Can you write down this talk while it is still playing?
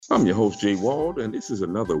I'm your host, Jay Wald, and this is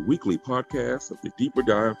another weekly podcast of The Deeper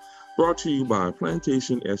Dive brought to you by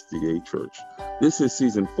Plantation SDA Church. This is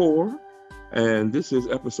season 4, and this is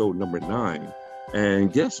episode number 9.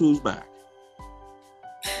 And guess who's back?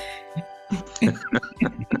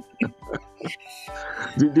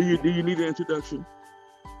 Do you need an introduction?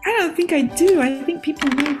 I don't think I do. I think people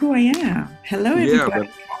know who I am. Hello, everybody.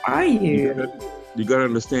 How are you? You got to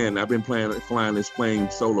understand, I've been flying this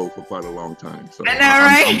plane solo for quite a long time. So I know,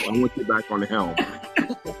 right? I want you back on the helm.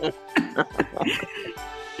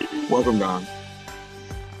 Welcome, Don.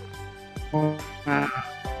 Wow.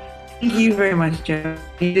 Thank you very much, Joe.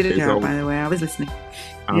 You did a job, by the way. I was listening.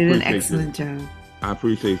 You did an excellent job. I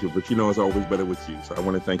appreciate you, but you know it's always better with you. So I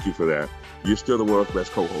want to thank you for that. You're still the world's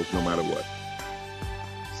best co-host, no matter what.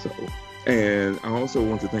 So, and I also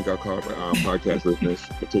want to thank our podcast listeners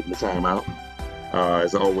for taking the time out.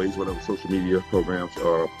 As always, whatever social media programs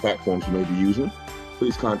or platforms you may be using,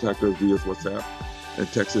 please contact us via WhatsApp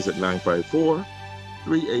and text us at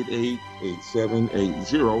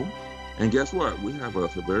 954-388-8780. And guess what? We have a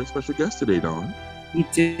very special guest today, Dawn. We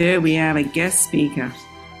do. We have a guest speaker.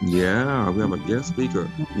 Yeah, we have a guest speaker.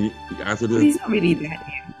 He's not really that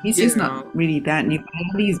new. He's just not really that new. I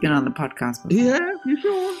think he's been on the podcast before. Yeah, you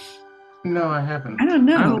sure? No, I haven't. I don't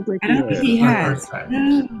know. I don't think he has.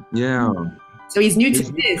 No. Yeah. So he's new to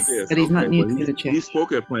this, but he's not new to the church. He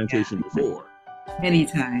spoke at Plantation before. Many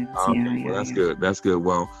times. Okay, well, that's good. That's good.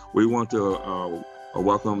 Well, we want to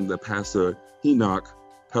welcome the Pastor Enoch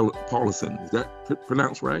Paulison. Is that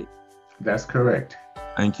pronounced right? That's correct.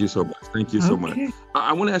 Thank you so much. Thank you so much.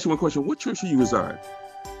 I want to ask you one question. What church do you reside?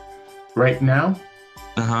 Right now?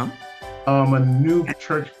 Uh-huh. A new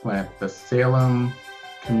church plant, the Salem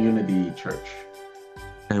Community Church.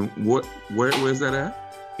 And where is that at?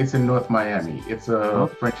 It's in North Miami. It's a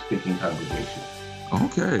French-speaking congregation.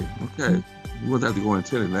 Okay. We'll have to go and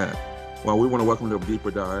attend that. Well, we want to welcome to a deeper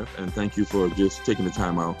dive, and thank you for just taking the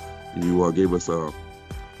time out. You gave us a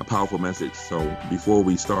powerful message. So before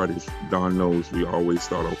we start, as Don knows, we always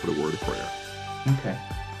start off with a word of prayer. Okay.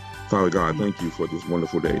 Father God, thank you for this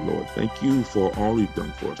wonderful day, Lord. Thank you for all you've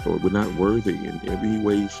done for us, Lord. We're not worthy in every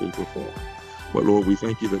way, shape, or form. But Lord, we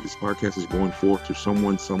thank you that this podcast is going forth to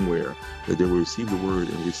someone somewhere, that they will receive the word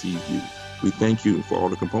and receive you. We thank you for all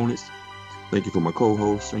the components. Thank you for my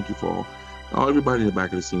co-host. Thank you for all everybody in the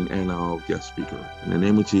back of the scene and our guest speaker. In the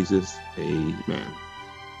name of Jesus, amen.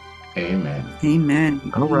 Amen. Amen.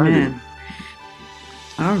 All right. Amen.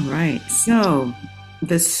 All right. So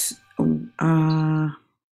this come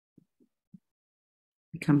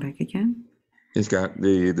back again. It's got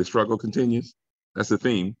the struggle continues. That's the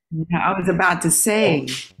theme. I was about to say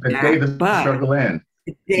the day the struggle ends.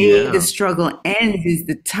 The day the struggle ends is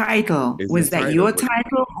the title. Was that your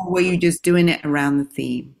title, or were you just doing it around the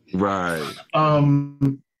theme? Right.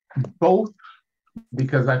 Both,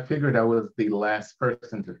 because I figured I was the last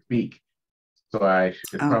person to speak, so I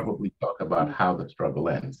should probably talk about how the struggle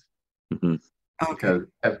ends. Mm-hmm. Because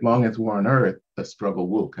as long as we're on Earth, the struggle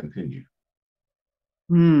will continue.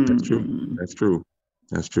 That's true.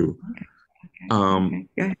 That's true.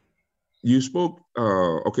 Okay. You spoke.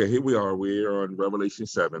 Here we are. We're on Revelation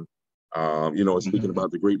 7. Speaking about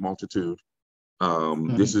the great multitude.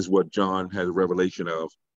 This is what John had a revelation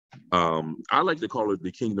of. I like to call it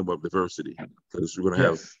the kingdom of diversity, because we're going to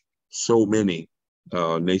have so many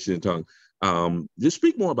nations and tongues. Just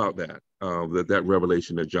speak more about that. That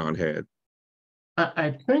revelation that John had.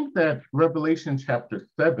 I think that Revelation chapter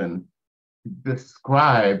 7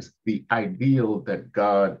 describes the ideal that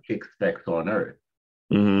God expects on earth.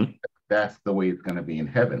 Mm-hmm. That's the way it's going to be in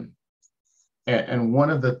heaven. And one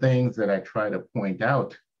of the things that I try to point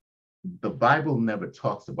out, the Bible never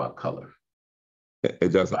talks about color.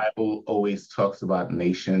 It doesn't. The Bible always talks about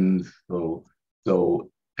nations. So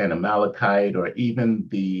an Amalekite, or even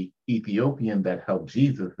the Ethiopian that helped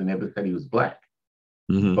Jesus, they never said he was black.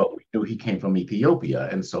 Mm-hmm. But we knew he came from Ethiopia,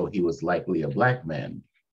 and so he was likely a black man.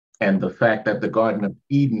 And the fact that the Garden of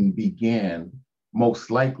Eden began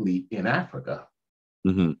most likely in Africa.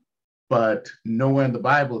 Mm-hmm. But nowhere in the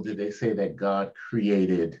Bible did they say that God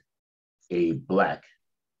created a black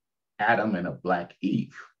Adam and a black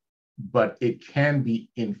Eve. But it can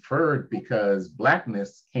be inferred because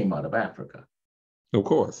blackness came out of Africa. Of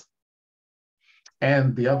course.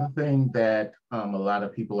 And the other thing that a lot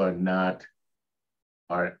of people are not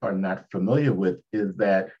familiar with is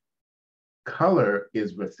that color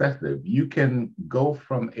is recessive. You can go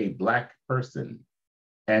from a black person,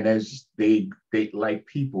 and as they like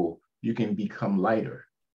people, you can become lighter,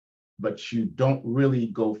 but you don't really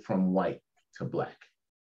go from white to black.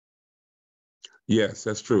 Yes,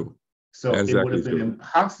 that's true. So it would Exactly have been true.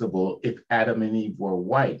 impossible if Adam and Eve were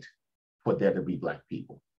white for there to be Black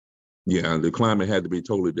people. Yeah, the climate had to be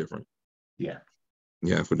totally different. Yeah.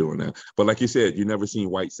 Yeah, for doing that. But like you said, you never seen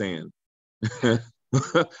white sand.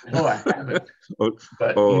 No, I haven't. or,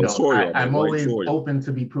 But, or soil, I'm white always soil. open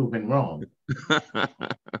to be proven wrong.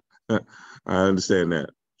 I understand that.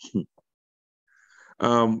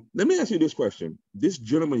 Let me ask you this question. This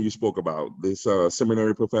gentleman you spoke about, this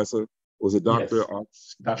seminary professor, was it Yes. Dr.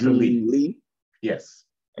 Dr. Lee. Yes.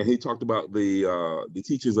 And he talked about the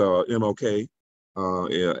teachers of MLK,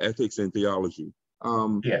 ethics and theology.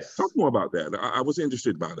 Yes. Talk more about that. I was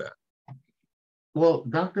interested by that. Well,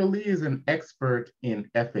 Dr. Lee is an expert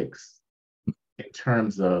in ethics in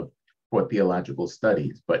terms of for theological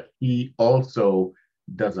studies, but he also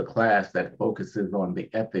does a class that focuses on the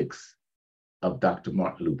ethics of Dr.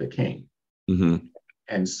 Martin Luther King. Mm-hmm.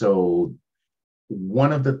 And so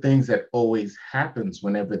one of the things that always happens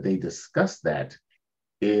whenever they discuss that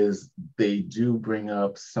is they do bring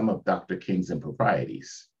up some of Dr. King's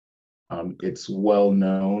improprieties. It's well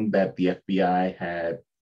known that the FBI had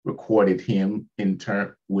recorded him in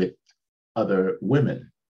turn with other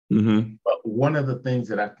women. Mm-hmm. But one of the things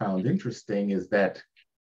that I found interesting is that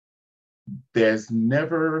there's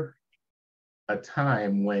never a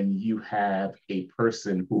time when you have a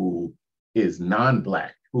person who is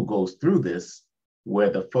non-Black who goes through this where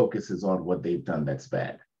the focus is on what they've done that's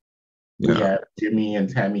bad. Yeah. We have Jimmy and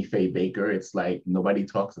Tammy Faye Baker. It's like nobody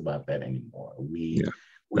talks about that anymore.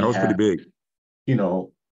 That was pretty big.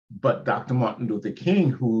 But Dr. Martin Luther King,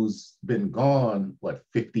 who's been gone,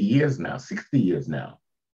 50 years now, 60 years now,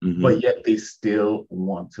 mm-hmm. but yet they still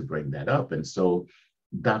want to bring that up. And so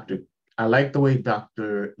I like the way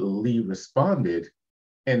Dr. Lee responded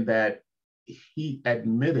in that he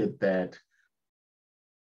admitted that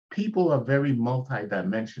people are very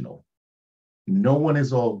multidimensional. No one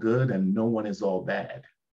is all good and no one is all bad.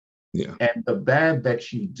 Yeah. And the bad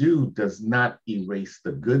that you do does not erase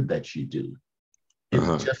the good that you do.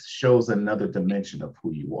 It just shows another dimension of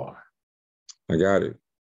who you are. I got it.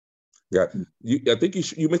 Yeah, I think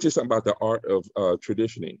you mentioned something about the art of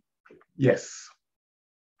traditioning. Yes.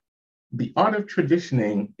 The art of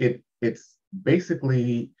traditioning, it's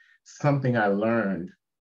basically something I learned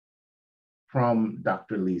from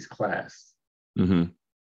Dr. Lee's class. Mm-hmm.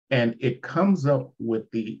 And it comes up with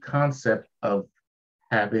the concept of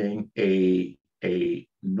having a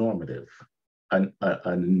normative,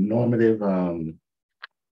 a normative,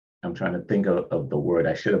 I'm trying to think of the word.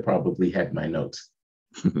 I should have probably had my notes.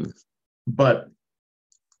 But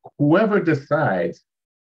whoever decides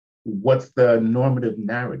what's the normative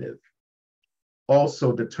narrative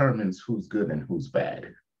also determines who's good and who's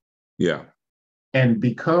bad. Yeah. And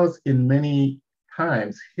because in many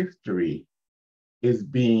times history is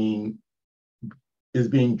being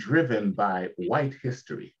driven by white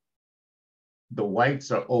history. The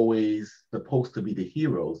whites are always supposed to be the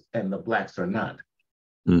heroes and the Blacks are not.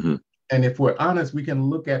 Mm-hmm. And if we're honest, we can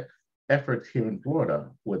look at efforts here in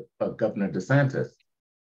Florida with Governor DeSantis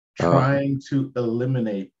trying to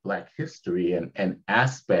eliminate Black history and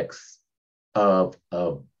aspects of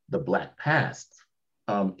the Black past.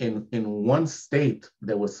 In one state,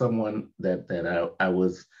 there was someone that I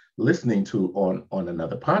was listening to on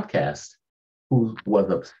another podcast who was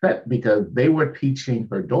upset because they were teaching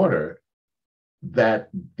her daughter that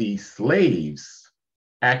the slaves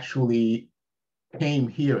actually came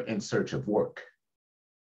here in search of work.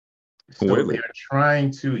 So really? they're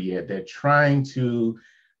trying to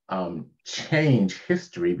change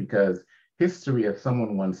history because history, as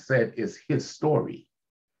someone once said, is his story.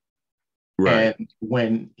 Right. And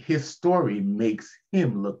when his story makes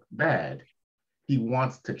him look bad, he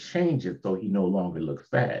wants to change it so he no longer looks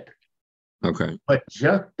bad. Okay. But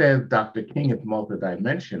just as Dr. King is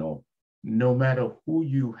multidimensional, no matter who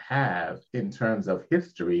you have in terms of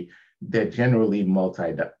history, they're generally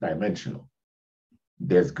multidimensional.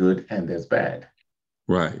 There's good and there's bad.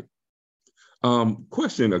 Right.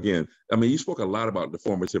 Question again. I mean, you spoke a lot about the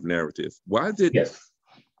formative narrative. Why did it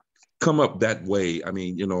come up that way? I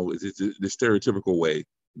mean, it's the stereotypical way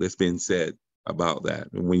that's been said about that,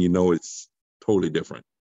 and when it's totally different.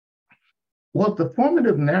 Well, the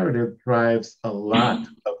formative narrative drives a lot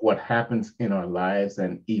of what happens in our lives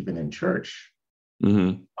and even in church.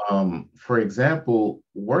 Mm-hmm. For example,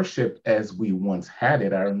 worship as we once had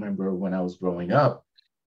it, I remember when I was growing up,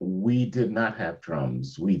 we did not have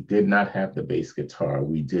drums. We did not have the bass guitar.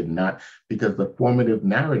 We did not, because the formative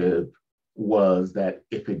narrative was that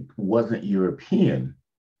if it wasn't European,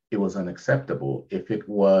 it was unacceptable. If it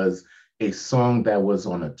was a song that was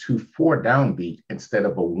on a 2/4 downbeat instead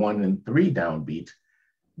of a 1 and 3 downbeat,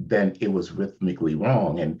 then it was rhythmically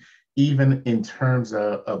wrong. And even in terms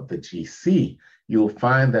of the GC, you'll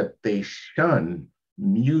find that they shun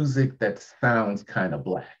music that sounds kind of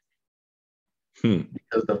black.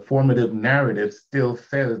 Because the formative narrative still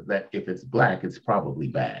says that if it's black, it's probably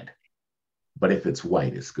bad. But if it's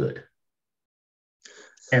white, it's good.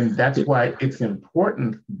 And that's why it's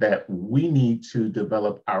important that we need to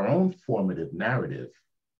develop our own formative narrative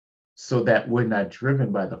so that we're not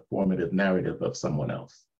driven by the formative narrative of someone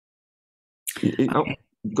else.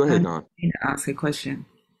 Go ahead, Don. Ask a question.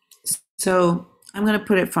 So I'm going to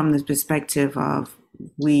put it from the perspective of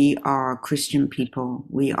we are Christian people.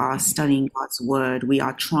 We are studying God's word. We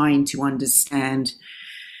are trying to understand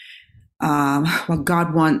what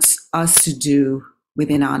God wants us to do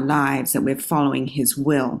within our lives, that we're following his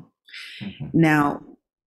will. Mm-hmm. Now,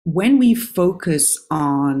 when we focus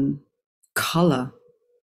on color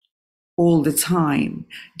all the time,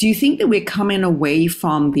 do you think that we're coming away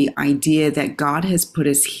from the idea that God has put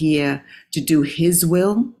us here to do his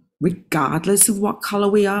will, regardless of what color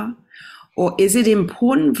we are? Or is it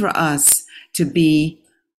important for us to be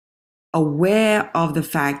aware of the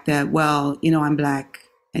fact that, well, you know, I'm black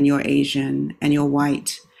and you're Asian and you're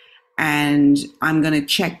white, and I'm going to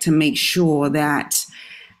check to make sure that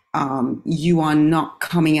you are not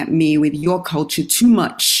coming at me with your culture too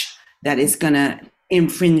much that is going to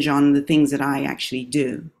infringe on the things that I actually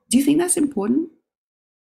do. Do you think that's important?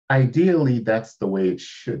 Ideally, that's the way it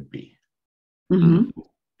should be. Mm-hmm.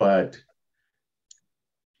 But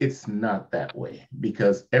it's not that way,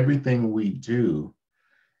 because everything we do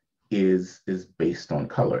is based on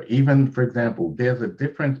color. Even, for example, there's a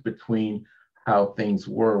difference between how things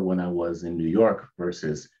were when I was in New York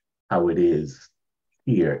versus how it is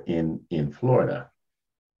here in Florida.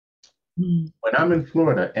 Mm. When I'm in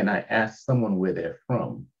Florida and I ask someone where they're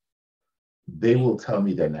from, they will tell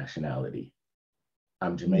me their nationality.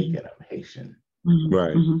 I'm Jamaican, I'm Haitian. Mm-hmm.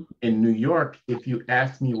 Right. Mm-hmm. In New York, if you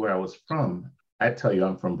ask me where I was from, I'd tell you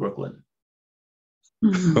I'm from Brooklyn.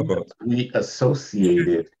 Mm-hmm. We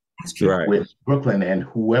associated with Brooklyn, and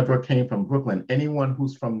whoever came from Brooklyn, anyone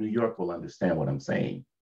who's from New York will understand what I'm saying.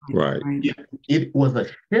 Right. It was a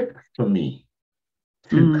shift for me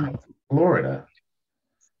to come to Florida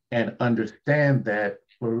and understand that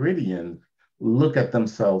Floridians look at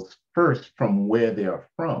themselves first from where they are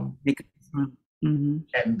from. Mm-hmm.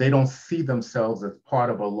 And they don't see themselves as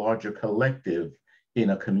part of a larger collective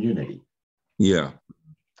in a community. Yeah.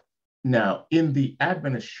 Now, in the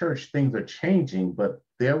Adventist church, things are changing, but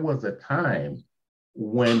there was a time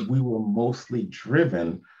when we were mostly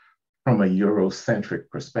driven from a Eurocentric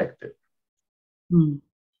perspective. Mm.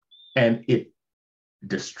 And it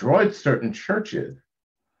destroyed certain churches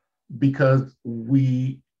because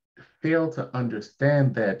we failed to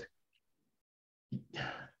understand that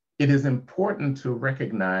it is important to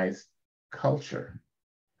recognize culture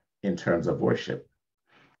in terms of worship.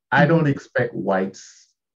 I don't expect whites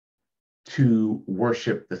to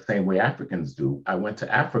worship the same way Africans do. I went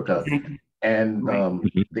to Africa and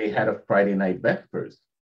they had a Friday night Vespers.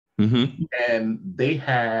 Mm-hmm. And they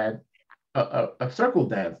had a circle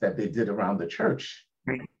dance that they did around the church.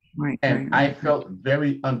 And I felt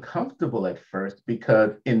very uncomfortable at first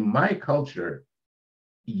because in my culture,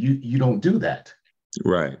 you don't do that.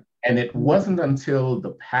 Right. And it wasn't until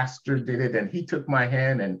the pastor did it and he took my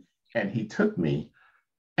hand and he took me,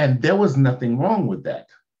 and there was nothing wrong with that.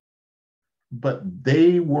 But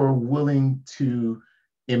they were willing to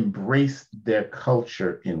embrace their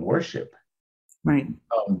culture in worship. Right.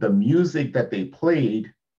 The music that they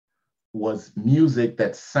played was music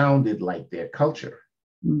that sounded like their culture.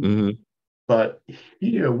 Mm-hmm. But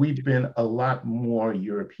here we've been a lot more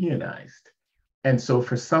Europeanized. And so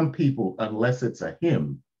for some people, unless it's a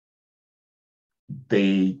hymn,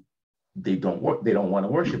 they don't want to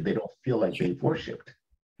worship. They don't feel like they've worshiped.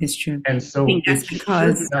 It's true. And so it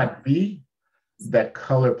should not be that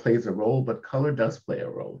color plays a role, but color does play a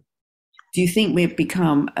role. Do you think we've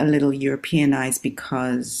become a little Europeanized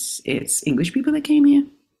because it's English people that came here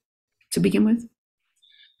to begin with?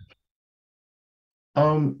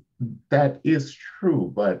 That is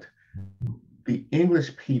true, but the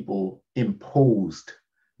English people imposed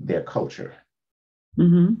their culture.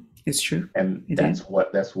 Mm-hmm. It's true. And that's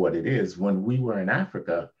what it is. When we were in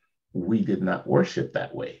Africa, we did not worship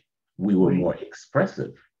that way. We were more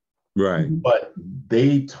expressive. Right. But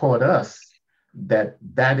they taught us that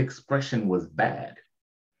expression was bad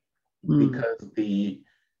because the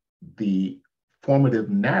formative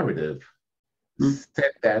narrative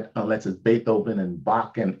said that unless it's Beethoven and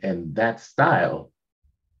Bach and that style,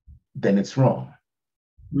 then it's wrong.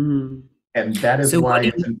 And that is why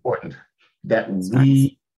it's important that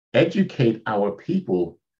we educate our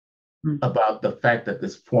people about the fact that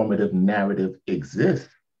this formative narrative exists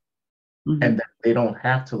and that they don't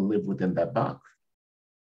have to live within that box.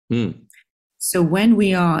 So when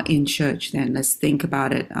we are in church, then let's think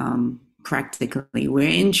about it practically. We're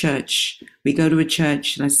in church. We go to a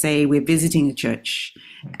church. Let's say we're visiting a church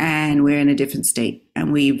and we're in a different state.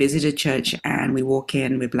 And we visit a church and we walk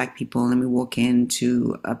in with Black people and we walk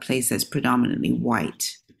into a place that's predominantly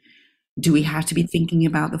white. Do we have to be thinking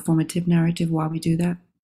about the formative narrative while we do that?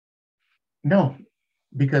 No,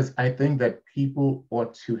 because I think that people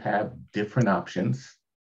ought to have different options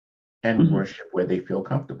and worship where they feel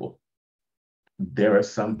comfortable. There are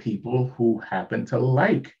some people who happen to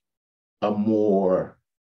like a more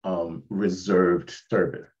reserved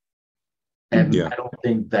service. And I don't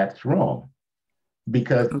think that's wrong,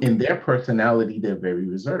 because in their personality, they're very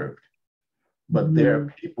reserved. But there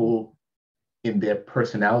are people in their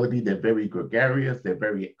personality, they're very gregarious, they're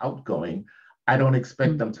very outgoing. I don't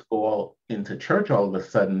expect them to go all into church all of a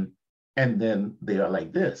sudden and then they are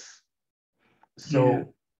like this.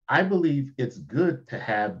 So I believe it's good to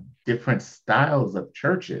have different styles of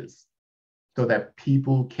churches so that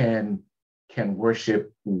people can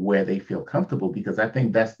worship where they feel comfortable, because I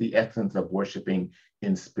think that's the essence of worshiping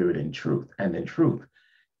in spirit and truth. And in truth,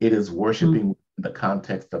 it is worshiping in the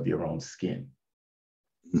context of your own skin.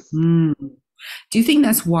 Do you think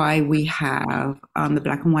that's why we have the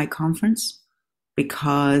Black and White Conference?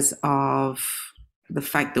 Because of the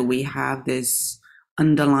fact that we have this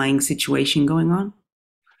underlying situation going on?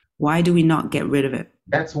 Why do we not get rid of it?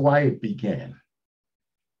 That's why it began.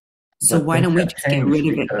 So why don't we just get rid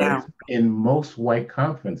of it now? In most white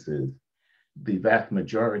conferences, the vast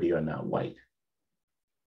majority are not white.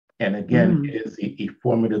 And again, it is a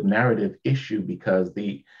formative narrative issue, because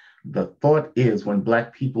the thought is when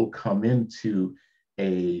Black people come into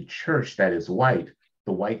a church that is white,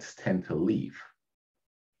 the whites tend to leave.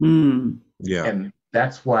 And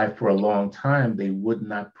that's why for a long time, they would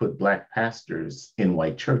not put Black pastors in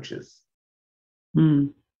white churches.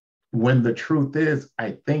 When the truth is,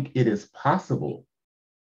 I think it is possible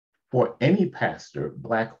for any pastor,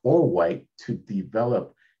 Black or white, to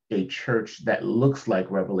develop a church that looks like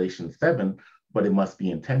Revelation 7, but it must be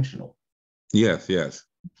intentional. Yes.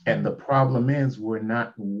 And the problem is we're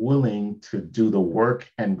not willing to do the work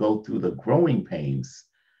and go through the growing pains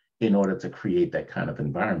in order to create that kind of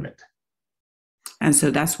environment. And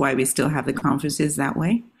so that's why we still have the conferences that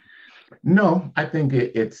way? No, I think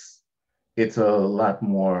it's a lot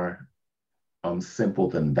more simple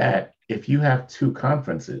than that. If you have two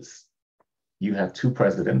conferences, you have two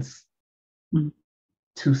presidents,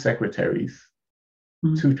 two secretaries,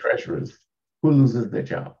 two treasurers. Who loses their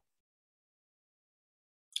job?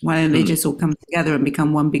 Why don't they just all come together and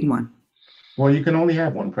become one big one? Well, you can only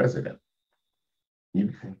have one president.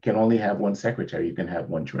 You can only have one secretary. You can have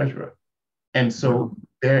one treasurer. And so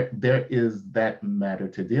there is that matter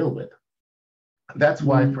to deal with. That's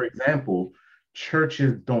why, for example,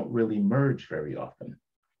 churches don't really merge very often.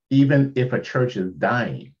 Even if a church is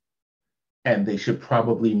dying and they should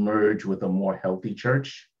probably merge with a more healthy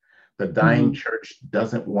church, the dying church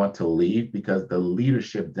doesn't want to leave, because the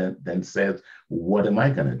leadership then says, what am I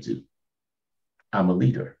going to do? I'm a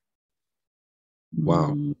leader.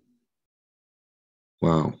 Wow.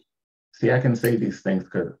 See, I can say these things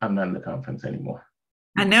because I'm not in the conference anymore.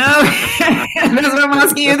 I know. That's why I'm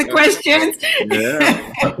asking you the questions.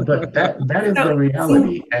 But that is the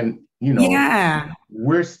reality. And,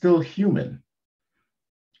 we're still human.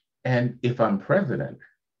 And if I'm president,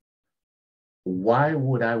 why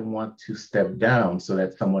would I want to step down so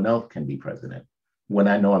that someone else can be president when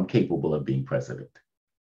I know I'm capable of being president?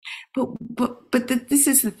 But this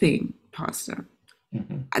is the thing, Pastor,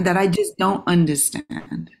 that I just don't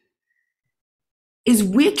understand, is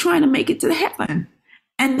we're trying to make it to heaven.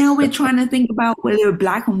 And now we're trying to think about whether we're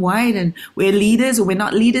Black and white and we're leaders or we're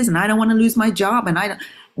not leaders, and I don't want to lose my job. And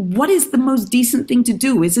what is the most decent thing to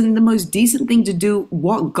do? Isn't the most decent thing to do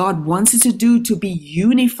what God wants us to do, to be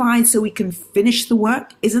unified so we can finish the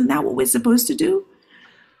work? Isn't that what we're supposed to do?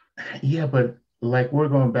 Yeah, but like we're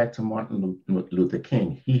going back to Martin Luther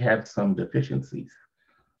King. He had some deficiencies,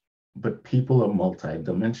 but people are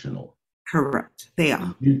multidimensional. Correct. They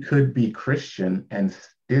are. You could be Christian and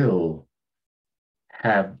still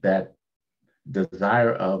have that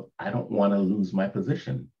desire of, I don't want to lose my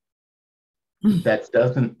position. That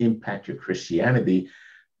doesn't impact your Christianity.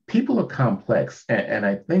 People are complex. And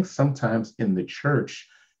I think sometimes in the church,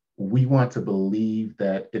 we want to believe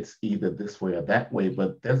that it's either this way or that way,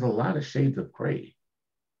 but there's a lot of shades of gray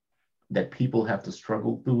that people have to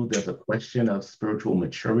struggle through. There's a question of spiritual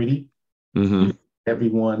maturity.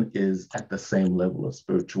 Everyone is at the same level of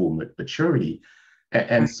spiritual maturity.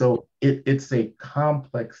 And so it's a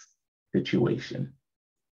complex situation.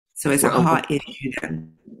 So it's a Well, heart issue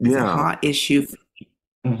then. It's a yeah, heart issue.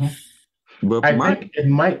 Mhm. but I my think it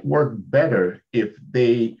might work better if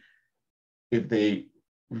they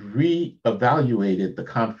reevaluated the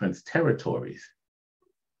conference territories,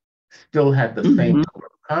 still had the same Mhm. number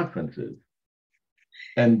of conferences,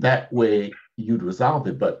 and that way you'd resolve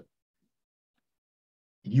it. But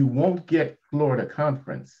you won't get Florida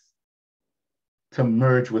Conference to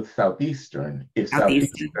merge with Southeastern if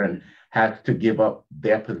Southeastern. Southeastern has to give up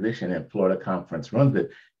their position and Florida Conference runs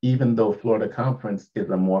it, even though Florida Conference is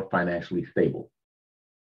a more financially stable.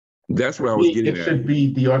 that's To what I was me, getting it at. should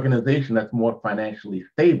be the organization that's more financially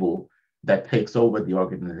stable that takes over the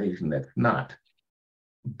organization that's not.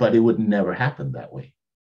 But it would never happen that way.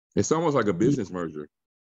 It's almost like a business merger.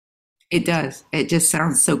 It does. It just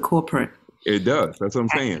sounds so corporate. It does. That's what I'm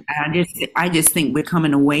saying. I just think we're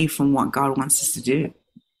coming away from what God wants us to do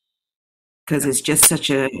because it's just such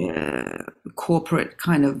a corporate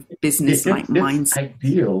kind of business-like It's mindset.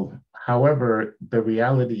 ideal. However, the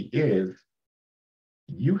reality is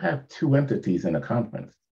you have two entities in a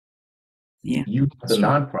conference. Yeah, You have the that's true.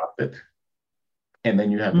 nonprofit, and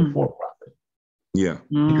then you have the Mm. for-profit. Yeah.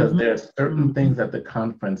 Because Mhm. there are certain things Mhm. that the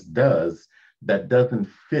conference does that doesn't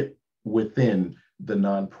fit within the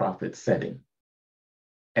nonprofit setting.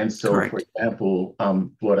 And so, for Correct. example,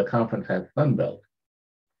 Florida Conference has Sunbelt.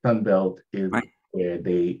 Sunbelt is Right. where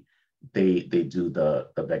they do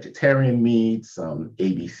the vegetarian meats,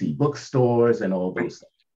 ABC bookstores, and all Right. those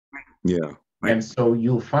things. Yeah. And Right. so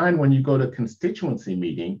you'll find when you go to constituency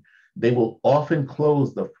meeting, they will often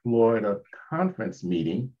close the Florida conference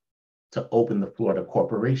meeting to open the Florida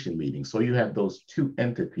corporation meeting. So you have those two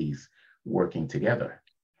entities working together.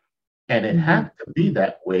 And it has Mhm. to be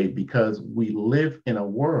that way because we live in a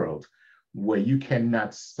world where you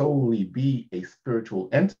cannot solely be a spiritual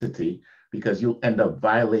entity because you'll end up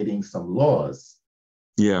violating some laws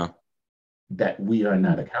Yeah. that we are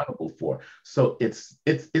not accountable for. So it's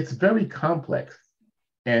very complex.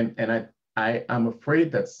 And I'm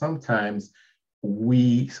afraid that sometimes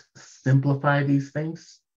we simplify these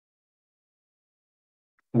things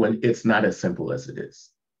when it's not as simple as it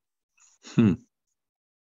is. Hmm.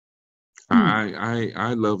 Mm.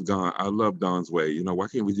 I love Don. I love Don's way. Why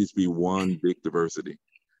can't we just be one big diversity?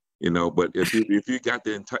 But if you got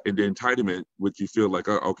the entitlement, which you feel like,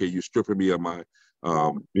 oh, okay, you're stripping me of my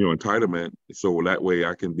entitlement, so that way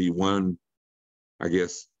I can be one. I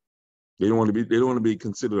guess they don't want to be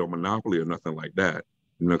considered a monopoly or nothing like that.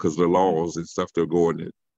 Because the laws and stuff they're going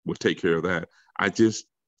that will take care of that. I just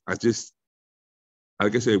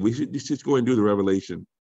like I said, we should just go and do the Revelation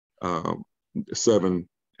um, 7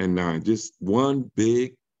 and 9, just one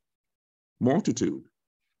big multitude.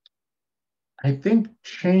 I think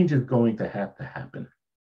change is going to have to happen.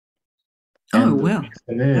 Oh, And the well,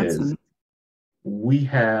 reason is we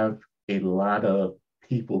have a lot of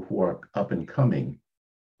people who are up and coming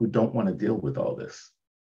who don't want to deal with all this.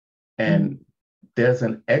 mm. And there's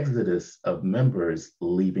an exodus of members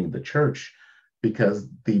leaving the church because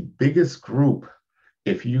the biggest group,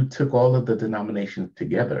 if you took all of the denominations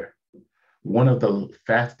together, one of the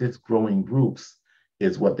fastest growing groups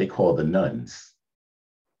is what they call the nuns.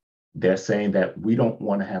 They're saying that we don't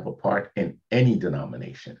want to have a part in any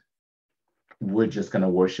denomination. We're just going to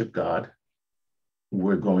worship God.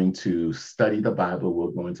 We're going to study the Bible.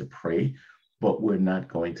 We're going to pray, but we're not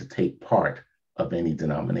going to take part of any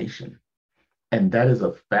denomination. And that is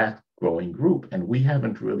a fast growing group. And we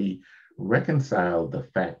haven't really reconciled the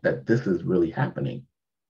fact that this is really happening.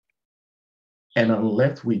 And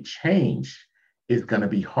unless we change, it's going to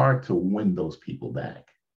be hard to win those people back.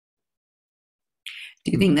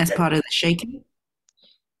 Do you think that's part of the shaking?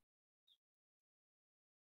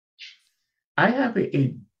 I have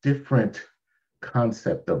a different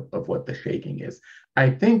concept of what the shaking is. I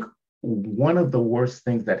think one of the worst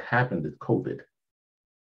things that happened is COVID,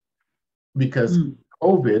 because Mm.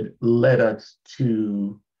 COVID led us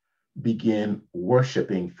to begin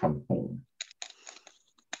worshiping from home.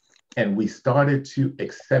 And we started to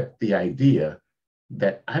accept the idea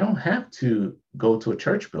that I don't have to go to a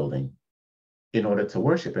church building in order to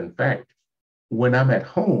worship. In fact, when I'm at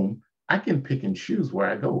home, I can pick and choose where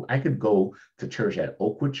I go. I could go to church at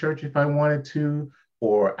Oakwood Church if I wanted to,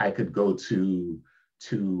 or I could go to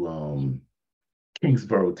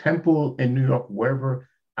Kingsborough Temple in New York, wherever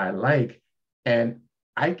I like, and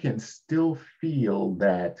I can still feel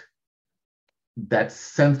that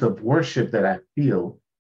sense of worship that I feel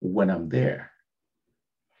when I'm there.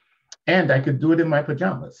 And I could do it in my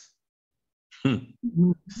pajamas. Hmm.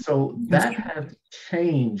 So That's that true. has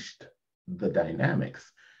changed the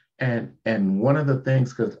dynamics. And one of the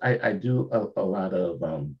things, because I do a lot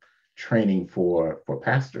of training for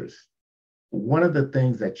pastors, one of the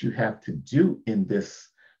things that you have to do in this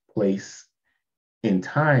place in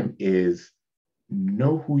time is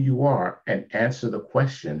know who you are and answer the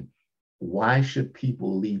question, why should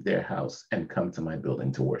people leave their house and come to my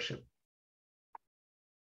building to worship?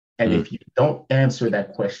 And if you don't answer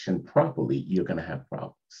that question properly, you're going to have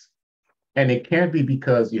problems. And it can't be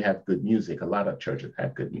because you have good music. A lot of churches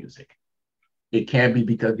have good music. It can't be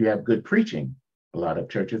because you have good preaching. A lot of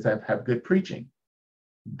churches have good preaching.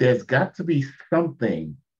 There's got to be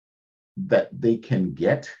something that they can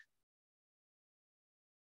get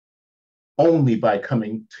only by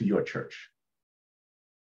coming to your church.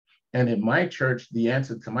 And in my church, the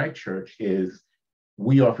answer to my church is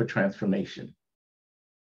we offer transformation.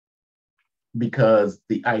 Because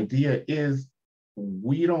the idea is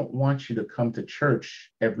we don't want you to come to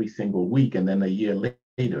church every single week and then a year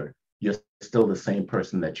later, you're still the same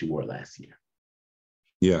person that you were last year.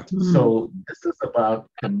 Yeah. So this is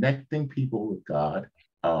about connecting people with God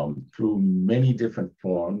through many different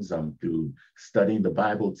forms, through studying the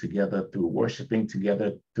Bible together, through worshiping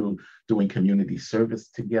together, through doing community service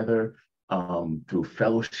together, through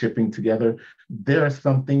fellowshipping together. There are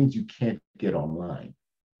some things you can't get online.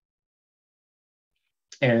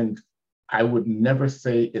 And I would never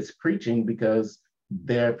say it's preaching because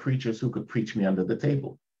there are preachers who could preach me under the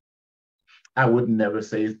table. I would never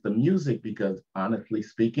say it's the music because honestly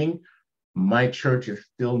speaking, my church is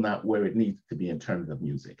still not where it needs to be in terms of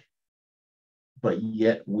music. But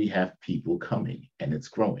yet we have people coming and it's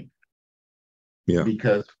growing. Yeah.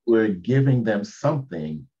 Because we're giving them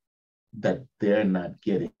something that they're not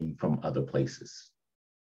getting from other places.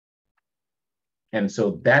 And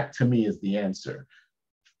so that to me is the answer.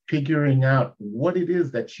 Figuring out what it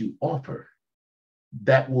is that you offer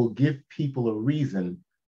that will give people a reason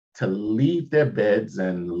to leave their beds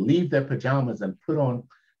and leave their pajamas and put on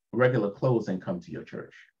regular clothes and come to your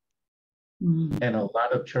church. And a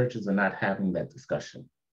lot of churches are not having that discussion.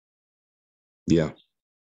 Yeah.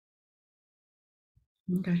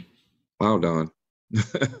 Okay. Wow, Don.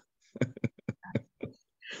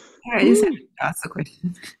 I just have to ask a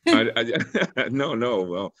question. No.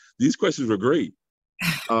 Well, these questions were great.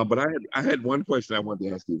 But I had one question I wanted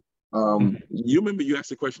to ask you. You remember you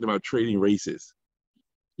asked a question about trading races?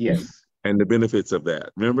 Yes. And the benefits of that.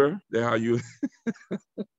 Remember how you?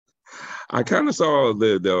 I kind of saw I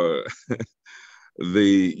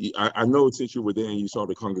know since you were there and you saw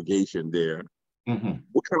the congregation there.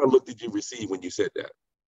 What kind of look did you receive when you said that?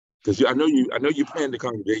 Because I know you planned the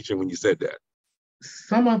congregation when you said that.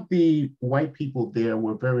 Some of the white people there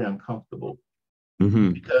were very uncomfortable.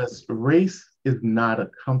 Because race is not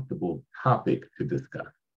a comfortable topic to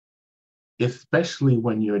discuss, especially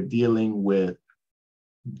when you're dealing with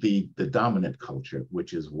the dominant culture,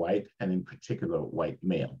 which is white and in particular white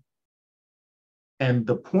male. And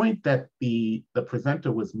the point that the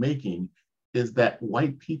presenter was making is that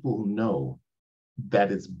white people know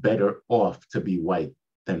that it's better off to be white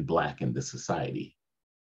than Black in this society,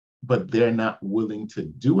 but they're not willing to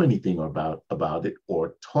do anything about it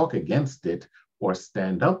or talk against it or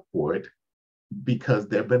stand up for it because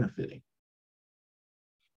they're benefiting.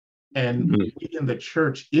 And we in the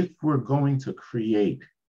church, if we're going to create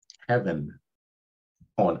heaven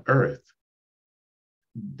on earth,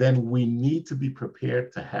 then we need to be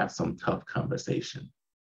prepared to have some tough conversation.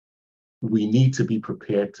 We need to be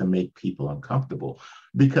prepared to make people uncomfortable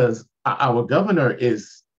because our governor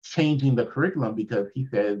is changing the curriculum because he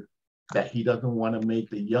says that he doesn't want to make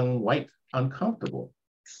the young whites uncomfortable.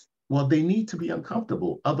 Well, they need to be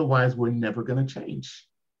uncomfortable. Otherwise, we're never going to change.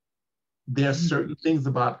 There are certain things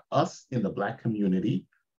about us in the Black community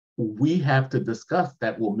we have to discuss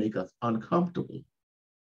that will make us uncomfortable.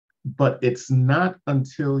 But it's not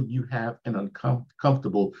until you have an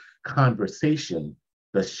uncomfortable conversation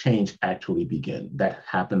does change actually begin. That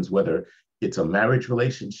happens whether it's a marriage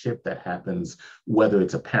relationship, that happens whether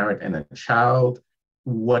it's a parent and a child,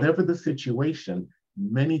 whatever the situation,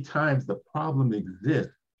 many times the problem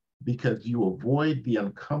exists because you avoid the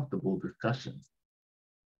uncomfortable discussions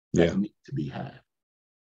that need to be had.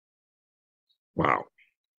 Wow.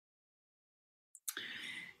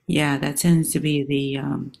 Yeah, that tends to be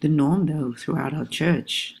the norm, though, throughout our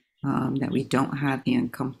church, that we don't have the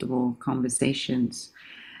uncomfortable conversations.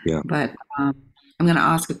 Yeah. But I'm going to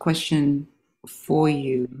ask a question for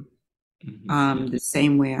you, the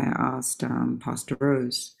same way I asked Pastor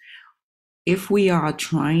Rose. If we are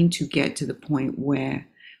trying to get to the point where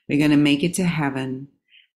we're going to make it to heaven,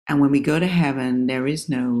 and when we go to heaven, there is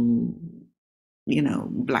no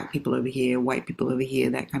black people over here, white people over here,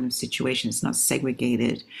 that kind of situation. It's not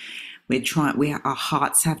segregated. Our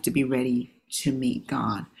hearts have to be ready to meet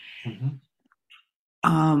God.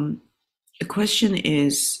 Mm-hmm. The question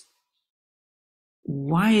is,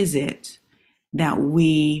 why is it that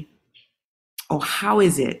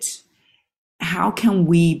how can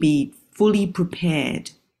we be fully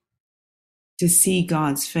prepared to see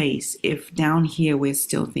God's face if down here we're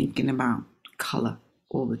still thinking about color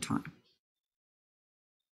all the time?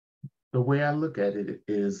 The way I look at it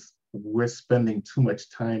is we're spending too much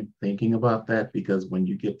time thinking about that, because when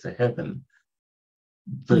you get to heaven,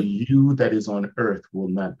 the you that is on earth will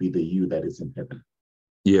not be the you that is in heaven.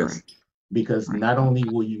 Yes. Right. Because not only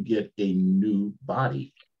will you get a new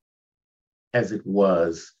body as it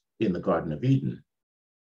was in the Garden of Eden,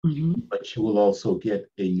 but you will also get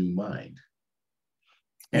a new mind.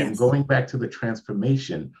 And going back to the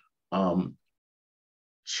transformation,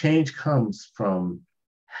 change comes from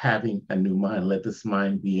having a new mind. Let this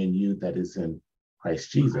mind be in you that is in Christ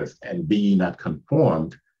Jesus, and be ye not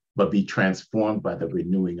conformed, but be transformed by the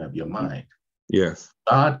renewing of your mind. Yes.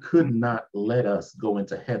 God could not let us go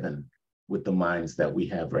into heaven with the minds that we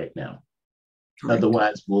have right now. Correct.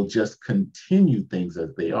 Otherwise, we'll just continue things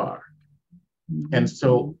as they are. And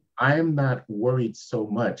so I am not worried so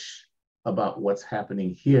much about what's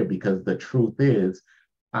happening here, because the truth is,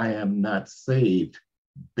 I am not saved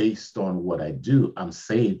based on what I do. I'm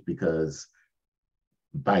saved because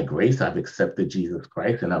by grace, I've accepted Jesus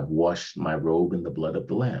Christ and I've washed my robe in the blood of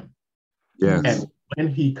the Lamb. Yes. And when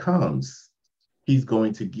he comes, he's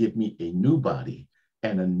going to give me a new body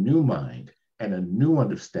and a new mind and a new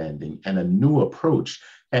understanding and a new approach.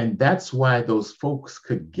 And that's why those folks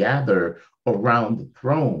could gather around the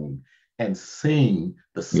throne and sing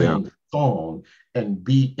the same song and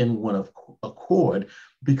be in one accord,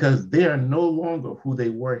 because they are no longer who they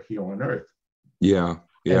were here on earth. Yeah.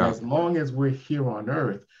 And as long as we're here on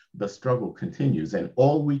earth, the struggle continues. And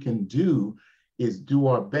all we can do is do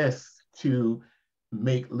our best to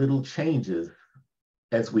make little changes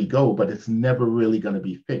as we go, but it's never really going to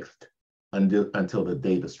be fixed until the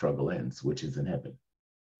day the struggle ends, which is in heaven.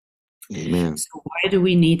 Amen. So why do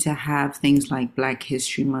we need to have things like Black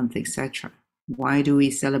History Month, etc.? Why do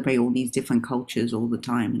we celebrate all these different cultures all the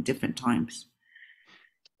time at different times?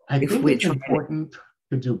 I think it's important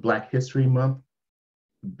to do Black History Month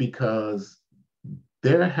because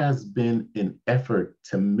there has been an effort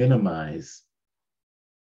to minimize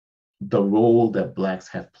the role that Blacks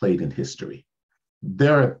have played in history.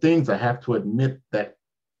 There are things, I have to admit, that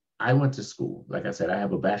I went to school. Like I said, I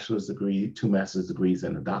have a bachelor's degree, 2 master's degrees,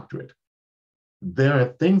 and a doctorate. There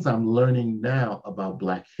are things I'm learning now about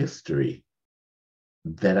Black history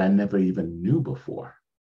that I never even knew before.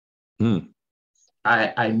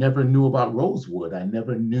 I never knew about Rosewood. I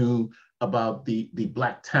never knew about the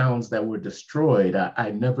Black towns that were destroyed.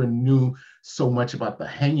 I never knew so much about the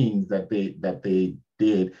hangings that they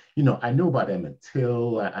did. You know, I knew about Emmett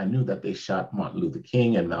Till. I knew that they shot Martin Luther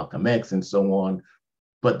King and Malcolm X and so on.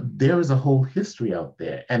 But there's a whole history out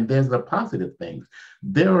there, and there's the positive things.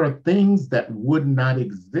 There are things that would not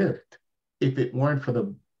exist if it weren't for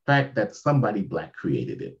the fact that somebody Black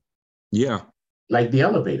created it. Yeah. Like the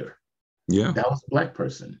elevator. Yeah. That was a Black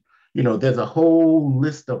person. You know, there's a whole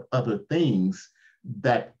list of other things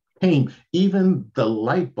that came, even the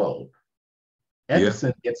light bulb.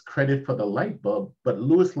 Edison gets credit for the light bulb, but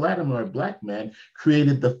Lewis Latimer, a Black man,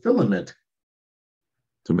 created the filament.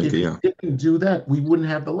 To make if he didn't do that, we wouldn't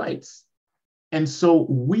have the lights. And so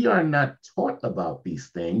we are not taught about these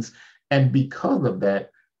things. And because of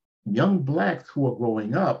that, young Blacks who are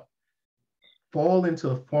growing up fall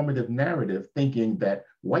into a formative narrative thinking that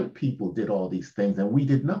white people did all these things and we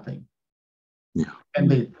did nothing. Yeah. And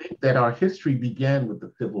they think that our history began with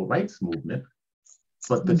the civil rights movement.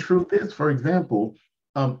 But the truth is, for example,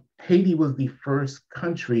 Haiti was the first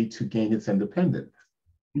country to gain its independence.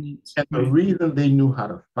 And the reason they knew how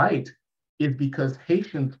to fight is because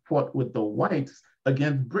Haitians fought with the whites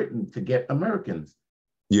against Britain to get Americans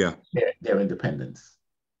their independence.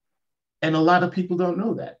 And a lot of people don't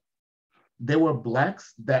know that. There were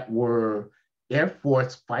Blacks that were Air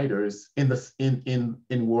Force fighters in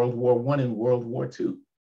World War I and World War II.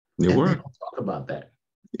 They don't talk about that.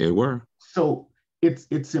 They were. So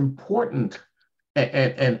it's important.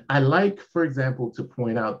 And I like, for example, to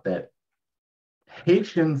point out that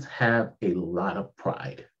Haitians have a lot of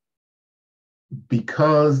pride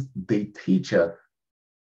because they teach us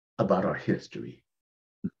about our history.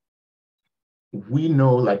 We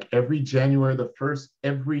know, like, every January the 1st,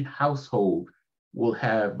 every household will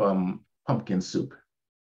have pumpkin soup.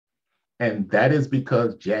 And that is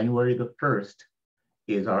because January the 1st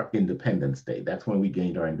is our Independence Day. That's when we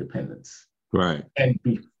gained our independence. Right. And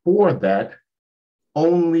before that,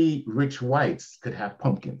 only rich whites could have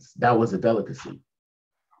pumpkins. That was a delicacy.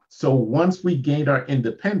 So once we gained our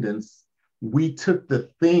independence, we took the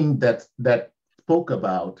thing that spoke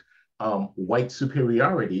about white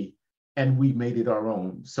superiority and we made it our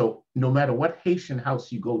own. So no matter what Haitian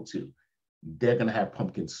house you go to, they're going to have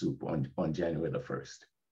pumpkin soup on January the 1st.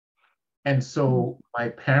 And so my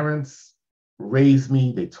parents raised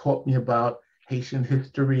me, they taught me about Haitian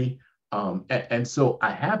history. And so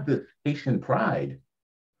I have this Haitian pride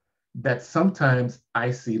that sometimes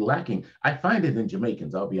I see lacking. I find it in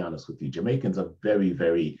Jamaicans, I'll be honest with you. Jamaicans are very,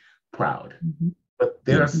 very proud. Mm-hmm. But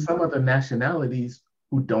there are some other nationalities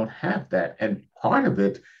who don't have that. And part of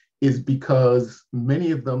it is because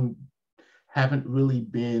many of them haven't really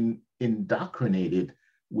been indoctrinated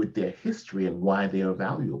with their history and why they are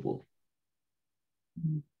valuable.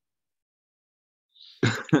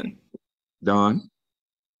 Don,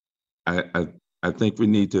 I think we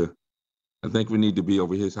need to be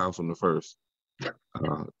over his house on the 1st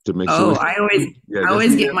to make sure. Oh, I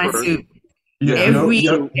always get my soup. Yeah,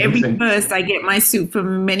 every first I get my soup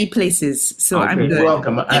from many places, so okay. I'm good. You're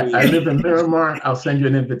welcome. I live in Miramar. I'll send you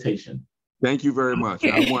an invitation. Thank you very much.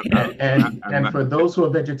 And for those who are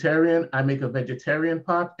vegetarian, I make a vegetarian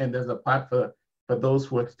pot, and there's a pot for those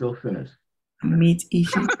who are still sinners. Meat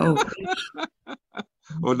issue. Oh.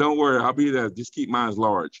 Well, don't worry. I'll be there. Just keep mine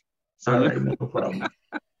large. So, all right, no problem.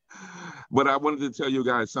 But I wanted to tell you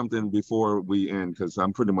guys something before we end, because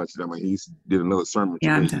I'm pretty much done. He did another sermon.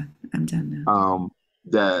 Yeah, I'm done now.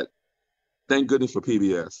 That thank goodness for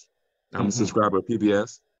PBS. I'm a subscriber of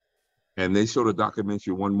PBS, and they showed a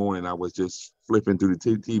documentary one morning. I was just flipping through the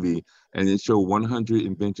TV, and it showed 100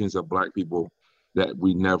 inventions of Black people that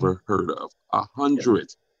we never heard of. 100. Yeah.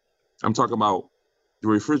 I'm talking about the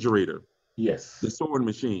refrigerator. Yes. The sewing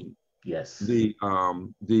machine. Yes. The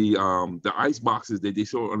ice boxes that they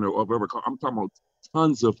show on the I'm talking about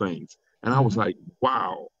tons of things, and I was like,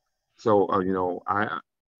 wow. So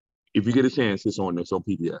if you get a chance, it's on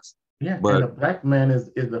PBS. Yeah, but and a Black man is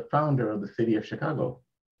the founder of the city of Chicago.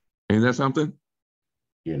 Ain't that something?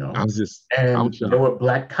 I there were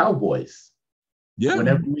Black cowboys. Yeah.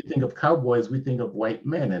 Whenever we think of cowboys, we think of white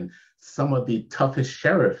men, and some of the toughest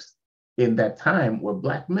sheriffs in that time were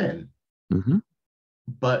Black men. Mm-hmm.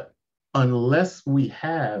 But unless we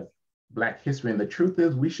have Black history, and the truth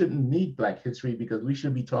is we shouldn't need Black history, because we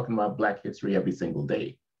should be talking about Black history every single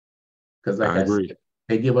day. Because like I said,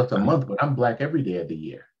 they give us a month, but I'm Black every day of the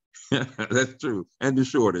year. That's true. And the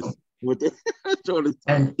shortest. With the shortest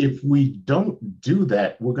time. And if we don't do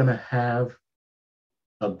that, we're going to have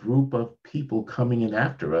a group of people coming in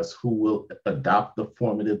after us who will adopt the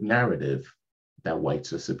formative narrative that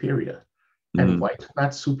whites are superior. And whites are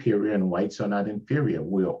not superior and whites are not inferior.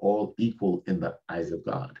 We are all equal in the eyes of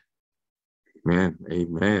God. Amen.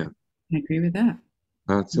 I agree with that.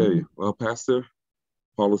 I'll tell you. Well, Pastor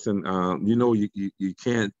Paulison, you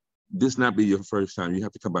can't, this not be your first time. You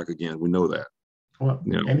have to come back again. We know that. Well,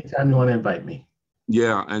 anytime you want to invite me.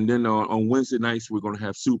 Yeah, and then on Wednesday nights, we're going to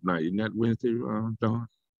have soup night. Isn't that Wednesday, Don?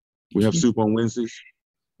 We have soup on Wednesdays?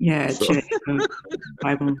 Yeah, so.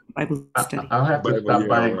 Bible study. I'll have to stop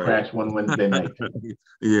by and crash one Wednesday night.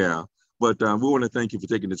 Yeah, but we want to thank you for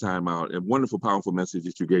taking the time out. A wonderful, powerful message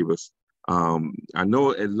that you gave us. I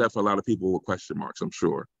know it left a lot of people with question marks, I'm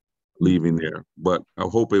sure, leaving there. But I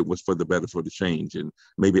hope it was for the better, for the change, and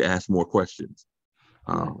maybe ask more questions.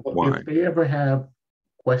 Well, if they ever have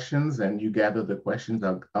questions and you gather the questions,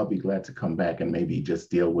 I'll be glad to come back and maybe just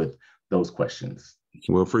deal with those questions.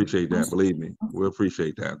 We'll appreciate that. Believe me, we'll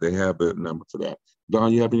appreciate that. They have a number for that.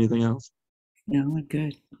 Don, you have anything else? No, I'm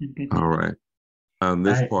good. All right.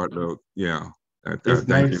 This part, though, yeah. It's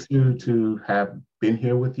nice to have been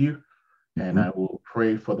here with you, and I will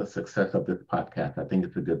pray for the success of this podcast. I think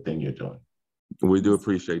it's a good thing you're doing. We do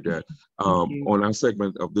appreciate that. On our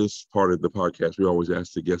segment of this part of the podcast, we always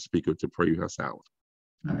ask the guest speaker to pray us out.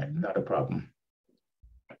 All right, not a problem.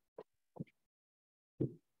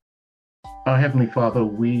 Our Heavenly Father,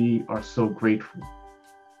 we are so grateful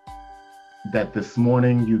that this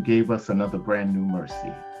morning you gave us another brand new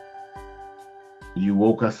mercy. You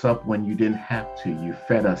woke us up when you didn't have to. You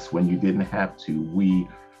fed us when you didn't have to. We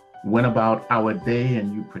went about our day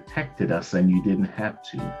and you protected us and you didn't have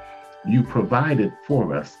to. You provided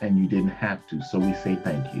for us and you didn't have to. So we say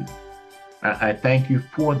thank you. I thank you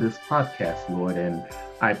for this podcast, Lord, and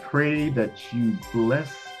I pray that you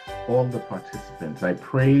bless all the participants. I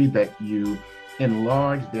pray that you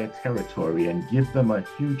enlarge their territory and give them a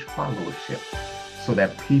huge followership so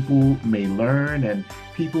that people may learn and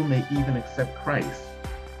people may even accept Christ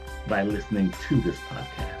by listening to this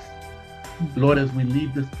podcast. Lord, as we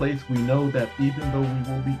leave this place, we know that even though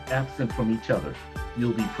we will be absent from each other,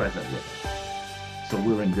 you'll be present with us. So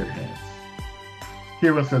we're in good hands.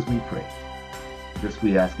 Hear us as we pray. This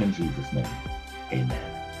we ask in Jesus' name.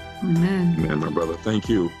 Amen. Amen. Amen, my brother. Thank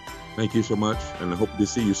you. Thank you so much. And I hope to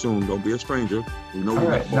see you soon. Don't be a stranger. We know All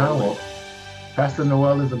you're right, not far away. now, Pastor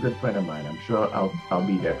Noel is a good friend of mine. I'm sure I'll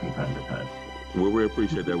be there from time to time. We really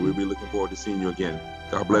appreciate that. We'll be looking forward to seeing you again.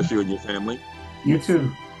 God bless you and your family. You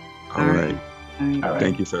too. All right. All right. All right.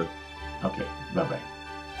 Thank you, sir. Okay. Bye-bye.